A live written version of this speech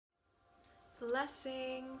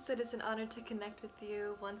Blessings! It is an honor to connect with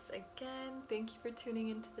you once again. Thank you for tuning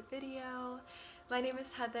into the video. My name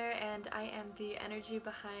is Heather and I am the energy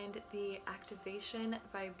behind the activation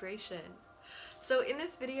vibration. So in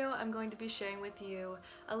this video, I'm going to be sharing with you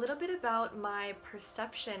a little bit about my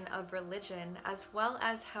perception of religion as well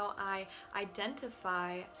as how I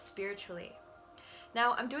identify spiritually.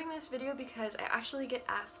 Now, I'm doing this video because I actually get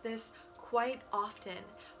asked this quite often.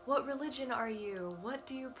 What religion are you? What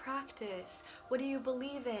do you practice? What do you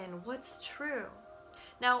believe in? What's true?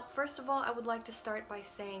 Now, first of all, I would like to start by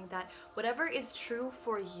saying that whatever is true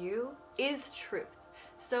for you is truth.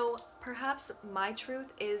 So perhaps my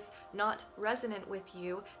truth is not resonant with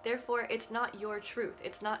you, therefore it's not your truth,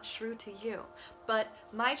 it's not true to you. But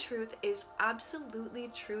my truth is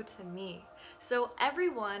absolutely true to me. So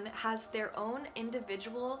everyone has their own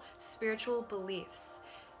individual spiritual beliefs.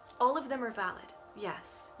 All of them are valid.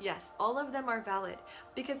 Yes, all of them are valid.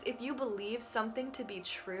 Because if you believe something to be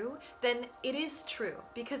true, then it is true,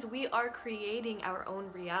 because we are creating our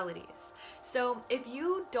own realities. So if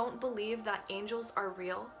you don't believe that angels are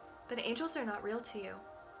real, then angels are not real to you.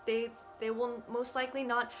 They will most likely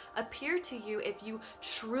not appear to you if you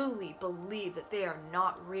truly believe that they are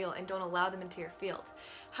not real and don't allow them into your field.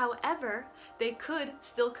 However, they could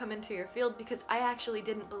still come into your field because I actually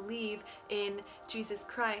didn't believe in Jesus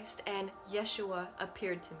Christ and Yeshua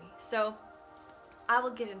appeared to me. So I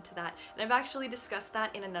will get into that, and I've actually discussed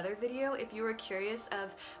that in another video. If you were curious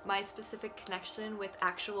of my specific connection with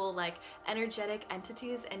actual like energetic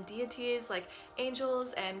entities and deities like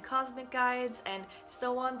angels and cosmic guides and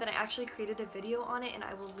so on, then I actually created a video on it and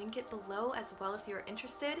I will link it below as well if you're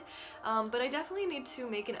interested. But I definitely need to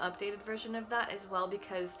make an updated version of that as well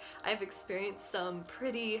because I've experienced some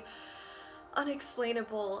pretty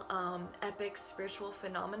unexplainable epic spiritual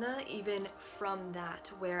phenomena even from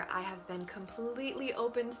that, where I have been completely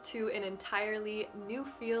opened to an entirely new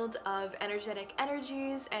field of energetic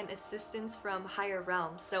energies and assistance from higher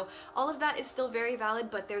realms. So all of that is still very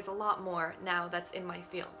valid, but there's a lot more now that's in my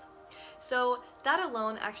field. So that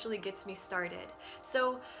alone actually gets me started.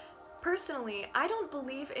 So personally, I don't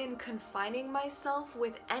believe in confining myself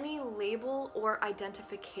with any label or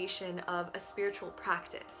identification of a spiritual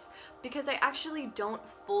practice because I actually don't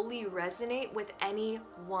fully resonate with any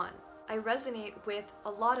one. I resonate with a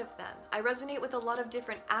lot of them. I resonate with a lot of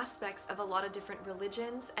different aspects of a lot of different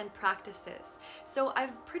religions and practices. So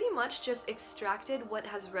I've pretty much just extracted what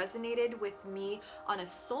has resonated with me on a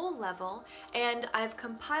soul level, and I've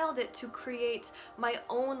compiled it to create my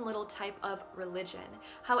own little type of religion.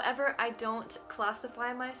 However, I don't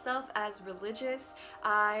classify myself as religious.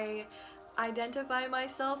 I identify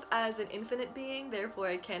myself as an infinite being, therefore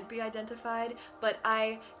I can't be identified, but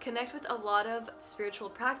I connect with a lot of spiritual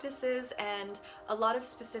practices and a lot of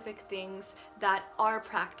specific things that are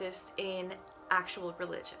practiced in actual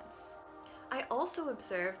religions. I also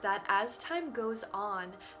observe that as time goes on,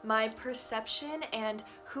 my perception and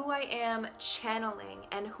who I am channeling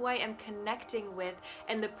and who I am connecting with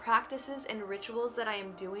and the practices and rituals that I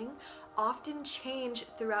am doing often change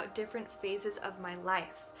throughout different phases of my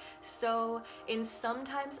life. So in some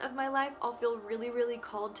times of my life, I'll feel really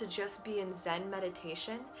called to just be in Zen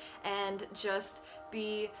meditation and just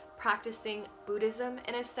be practicing Buddhism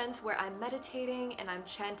in a sense where I'm meditating and I'm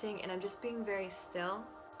chanting and I'm just being very still.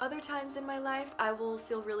 Other times in my life, I will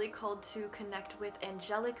feel really called to connect with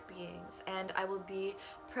angelic beings, and I will be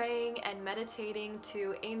praying and meditating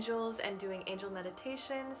to angels and doing angel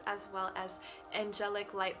meditations as well as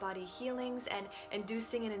angelic light body healings and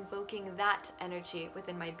inducing and invoking that energy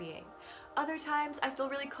within my being. Other times I feel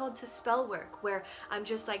really called to spell work where I'm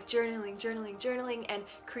just like journaling and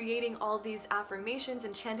creating all these affirmations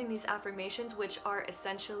and chanting these affirmations, which are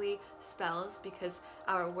essentially spells because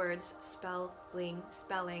our words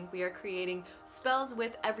spelling, we are creating spells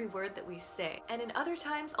with every word that we say. And in other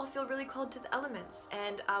times I'll feel really called to the elements,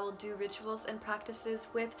 and I will do rituals and practices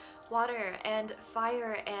with water and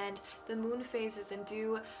fire and the moon phases and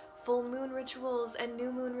do full moon rituals and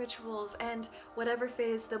new moon rituals and whatever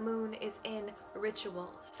phase the moon is in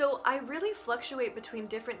rituals. So I really fluctuate between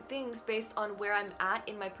different things based on where I'm at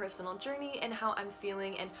in my personal journey and how I'm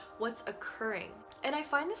feeling and what's occurring. And I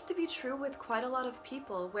find this to be true with quite a lot of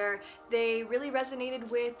people where they really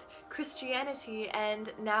resonated with Christianity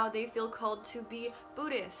and now they feel called to be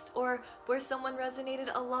Buddhist, or where someone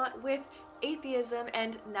resonated a lot with atheism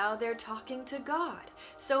and now they're talking to God.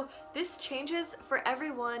 So this changes for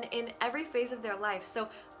everyone in every phase of their life. So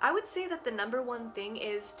I would say that the number one thing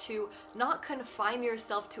is to not confine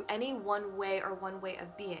yourself to any one way or one way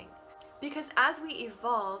of being. Because as we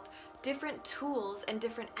evolve, different tools and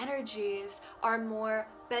different energies are more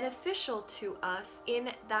beneficial to us in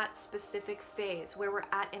that specific phase where we're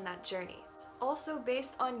at in that journey. Also,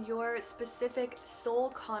 based on your specific soul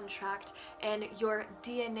contract and your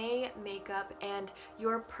DNA makeup and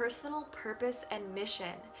your personal purpose and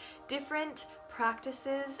mission, different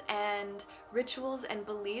practices and rituals and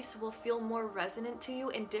beliefs will feel more resonant to you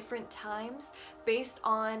in different times based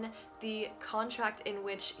on the contract in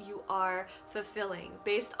which you are fulfilling,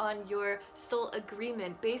 based on your soul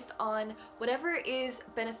agreement, based on whatever is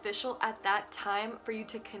beneficial at that time for you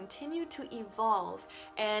to continue to evolve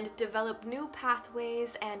and develop new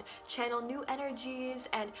pathways and channel new energies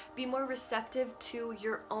and be more receptive to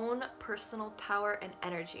your own personal power and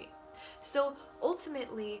energy. So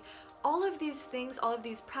ultimately, all of these things, all of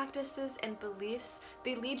these practices and beliefs,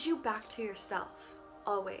 they lead you back to yourself,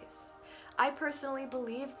 always. I personally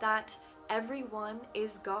believe that everyone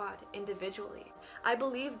is God individually. I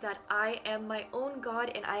believe that I am my own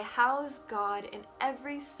God and I house God in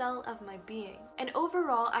every cell of my being. And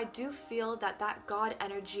overall, I do feel that that God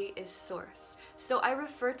energy is source. So I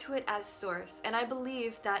refer to it as source. And I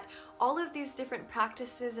believe that all of these different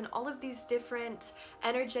practices and all of these different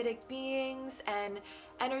energetic beings and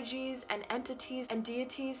energies and entities and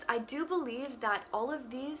deities, I do believe that all of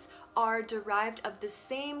these are derived of the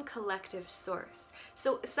same collective source.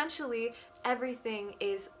 So essentially, everything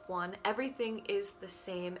is one, everything is the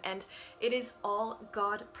same, and it is all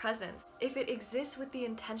God presence. If it exists with the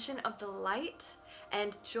intention of the light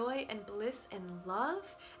and joy and bliss and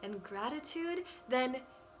love and gratitude, then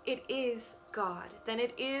it is God. Then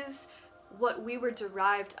it is what we were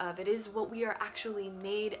derived of. It is what we are actually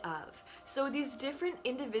made of. So these different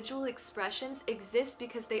individual expressions exist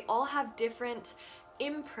because they all have different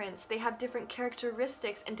imprints, they have different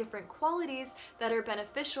characteristics and different qualities that are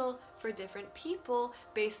beneficial for different people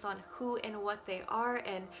based on who and what they are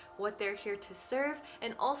and what they're here to serve,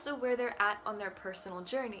 and also where they're at on their personal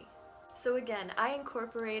journey. So again, I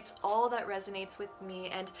incorporate all that resonates with me,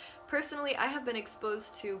 and personally I have been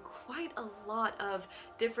exposed to quite a lot of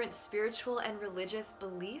different spiritual and religious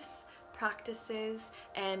beliefs, practices,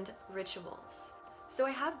 and rituals. So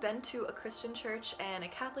I have been to a Christian church and a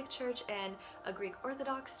Catholic church and a Greek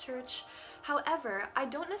Orthodox church. However, I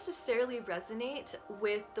don't necessarily resonate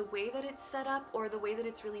with the way that it's set up or the way that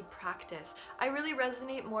it's really practiced. I really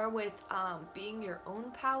resonate more with being your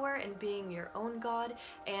own power and being your own God,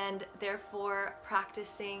 and therefore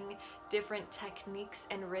practicing different techniques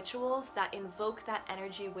and rituals that invoke that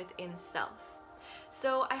energy within self.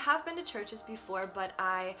 So I have been to churches before, but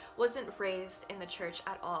I wasn't raised in the church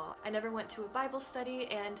at all. I never went to a Bible study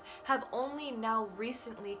and have only now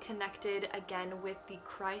recently connected again with the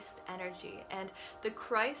Christ energy. And the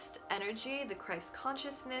Christ energy, the Christ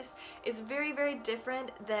consciousness, is very, very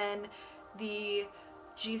different than the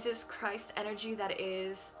Jesus Christ energy that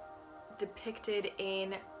is depicted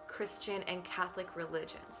in Christian and Catholic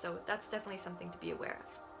religion. So that's definitely something to be aware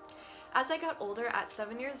of. As I got older, at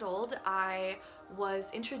 7 years old, I was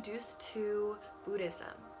introduced to Buddhism.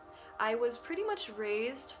 I was pretty much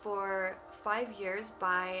raised for 5 years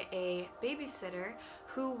by a babysitter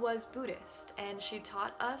who was Buddhist, and she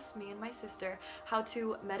taught us, me and my sister, how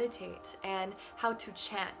to meditate and how to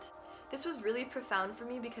chant. This was really profound for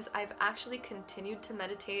me because I've actually continued to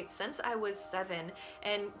meditate since I was 7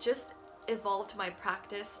 and just evolved my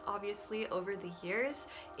practice obviously over the years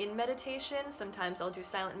in meditation. Sometimes I'll do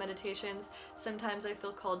silent meditations, sometimes I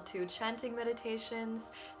feel called to chanting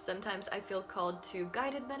meditations, sometimes I feel called to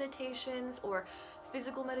guided meditations or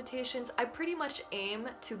physical meditations. I pretty much aim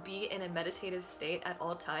to be in a meditative state at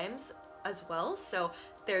all times as well, so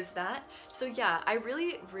there's that. So yeah, I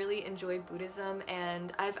really enjoy Buddhism,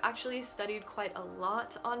 and I've actually studied quite a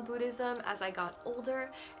lot on Buddhism as I got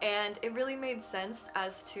older, and it really made sense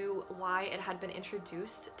as to why it had been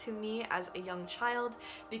introduced to me as a young child,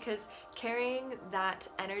 because carrying that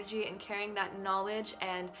energy and carrying that knowledge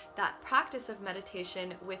and that practice of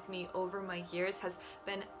meditation with me over my years has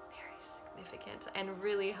been very significant and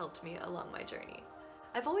really helped me along my journey.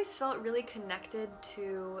 I've always felt really connected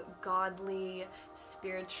to godly,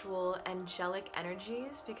 spiritual, angelic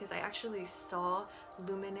energies because I actually saw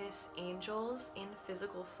luminous angels in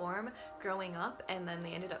physical form growing up, and then they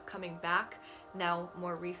ended up coming back now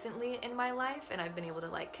more recently in my life, and I've been able to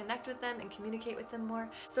like connect with them and communicate with them more.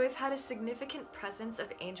 So I've had a significant presence of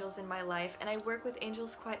angels in my life, and I work with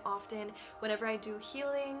angels quite often whenever I do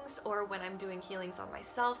healings, or when I'm doing healings on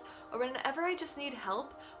myself, or whenever I just need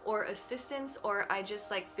help or assistance, or I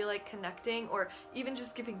just like feel like connecting, or even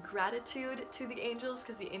just giving gratitude to the angels,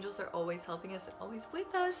 because the angels are always helping us and always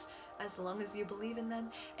with us as long as you believe in them.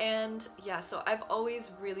 And yeah, so I've always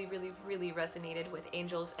really resonated with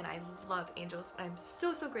angels, and I love angels, and I'm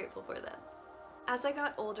so grateful for them. As I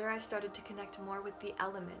got older, I started to connect more with the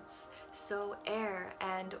elements, so air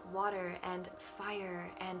and water and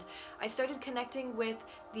fire, and I started connecting with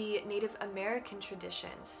the Native American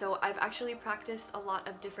traditions. So I've actually practiced a lot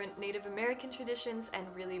of different Native American traditions and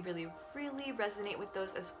really resonate with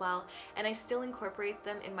those as well, and I still incorporate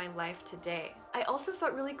them in my life today. I also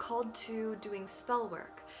felt really called to doing spell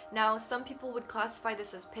work. Now, some people would classify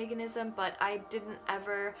this as paganism, but I didn't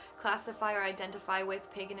ever classify or identify with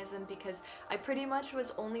paganism because I pretty much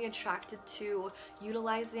was only attracted to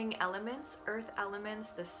utilizing elements, earth elements,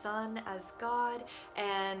 the sun as God,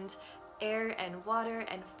 and air and water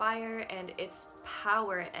and fire and its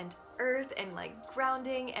power, and earth and like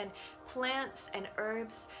grounding and plants and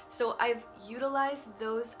herbs. So I've utilized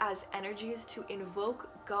those as energies to invoke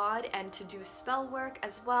God and to do spell work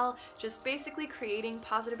as well, just basically creating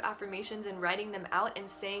positive affirmations and writing them out and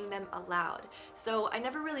saying them aloud. So I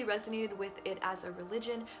never really resonated with it as a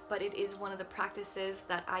religion, but it is one of the practices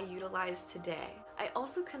that I utilize today. I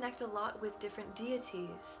also connect a lot with different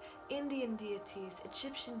deities, Indian deities,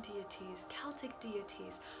 Egyptian deities, Celtic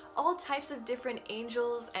deities, all types of different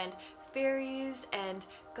angels and fairies and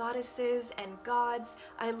goddesses and gods.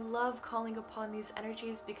 I love calling upon these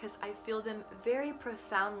energies because I feel them very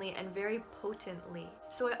profoundly and very potently.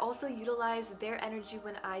 So I also utilize their energy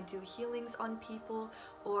when I do healings on people,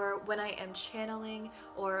 or when I am channeling,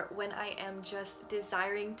 or when I am just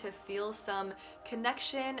desiring to feel some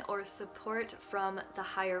connection or support from the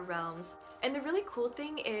higher realms. And the really cool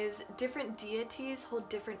thing is different deities hold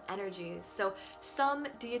different energies. So some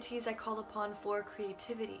deities I call upon for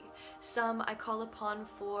creativity, some I call upon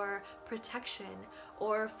for protection,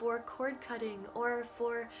 or for cord cutting, or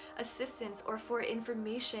for assistance, or for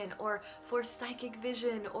information, or for psychic vision,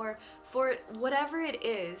 or for whatever it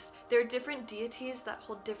is. There are different deities that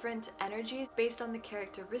hold different energies based on the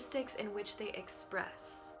characteristics in which they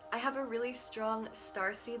express. I have a really strong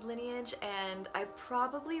starseed lineage, and I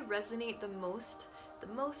probably resonate the most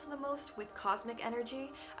with cosmic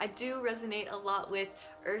energy. I do resonate a lot with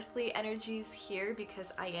earthly energies here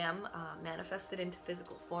because I am manifested into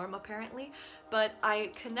physical form apparently, but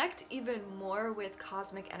I connect even more with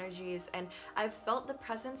cosmic energies, and I've felt the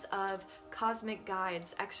presence of cosmic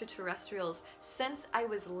guides, extraterrestrials, since I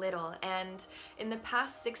was little, and in the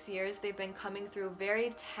past 6 years they've been coming through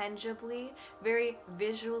very tangibly, very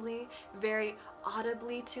visually, very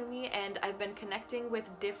audibly to me, and I've been connecting with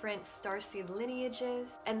different starseed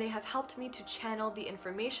lineages, and they have helped me to channel the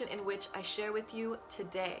information in which I share with you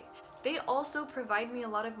today. They also provide me a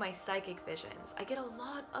lot of my psychic visions. I get a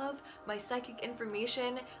lot of my psychic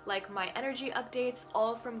information, like my energy updates,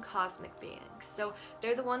 all from cosmic beings. So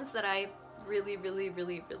they're the ones that I really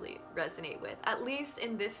resonate with, at least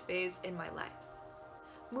in this phase in my life.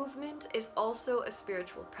 Movement is also a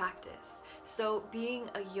spiritual practice. So being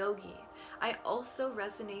a yogi, I also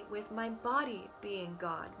resonate with my body being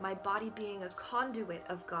God, my body being a conduit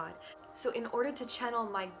of God. So in order to channel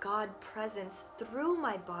my God presence through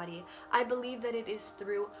my body, I believe that it is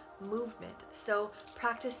through movement. So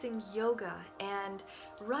practicing yoga and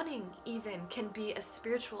running even can be a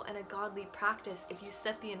spiritual and a godly practice if you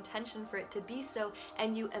set the intention for it to be so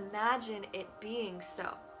and you imagine it being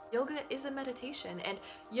so. Yoga is a meditation, and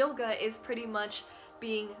yoga is pretty much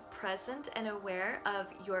being present and aware of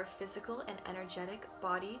your physical and energetic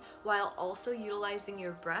body while also utilizing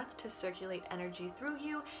your breath to circulate energy through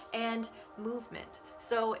you, and movement.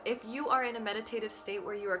 So if you are in a meditative state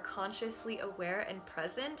where you are consciously aware and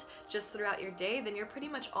present just throughout your day, then you're pretty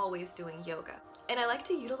much always doing yoga. And I like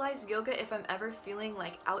to utilize yoga if I'm ever feeling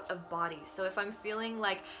like out of body. So if I'm feeling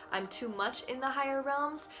like I'm too much in the higher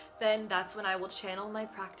realms, then that's when I will channel my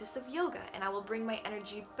practice of yoga, and I will bring my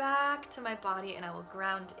energy back to my body and I will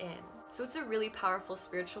ground in. So it's a really powerful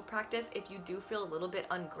spiritual practice if you do feel a little bit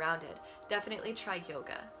ungrounded. Definitely try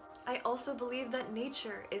yoga. I also believe that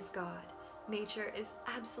nature is God. Nature is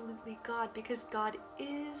absolutely God because God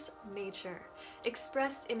is nature,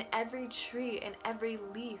 expressed in every tree, in every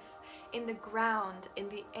leaf, in the ground, in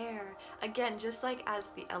the air. Again, just like as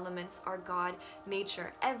the elements are God,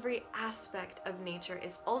 nature, every aspect of nature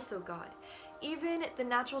is also God. even the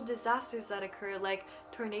natural disasters that occur like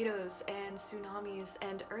tornadoes and tsunamis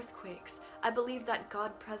and earthquakes. I believe that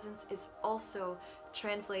God presence is also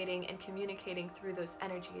translating and communicating through those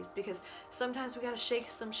energies, because sometimes we gotta shake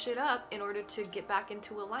some shit up in order to get back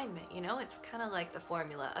into alignment, you know? It's kind of like the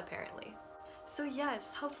formula, apparently. So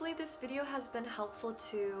yes, hopefully this video has been helpful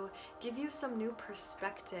to give you some new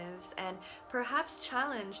perspectives and perhaps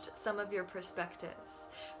challenged some of your perspectives.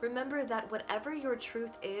 Remember that whatever your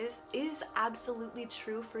truth is absolutely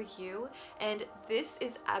true for you, and this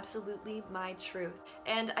is absolutely my truth.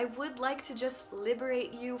 And I would like to just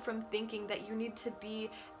liberate you from thinking that you need to be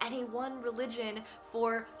any one religion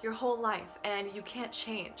for your whole life and you can't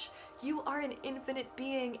change. You are an infinite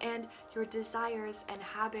being, and your desires and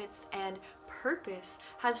habits and purpose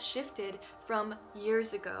has shifted from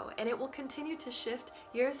years ago, and it will continue to shift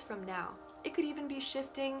years from now. It could even be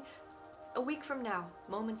shifting a week from now,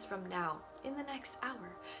 moments from now, in the next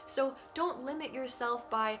hour. So don't limit yourself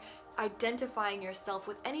by identifying yourself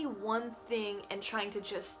with any one thing and trying to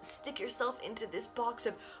just stick yourself into this box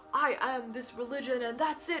of I am this religion and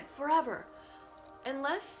that's it forever,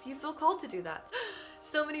 unless you feel called to do that.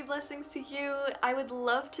 So many blessings to you. I would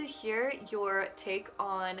love to hear your take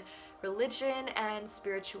on religion and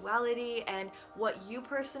spirituality and what you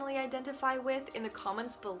personally identify with in the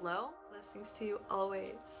comments below. Blessings to you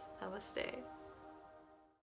always. Namaste.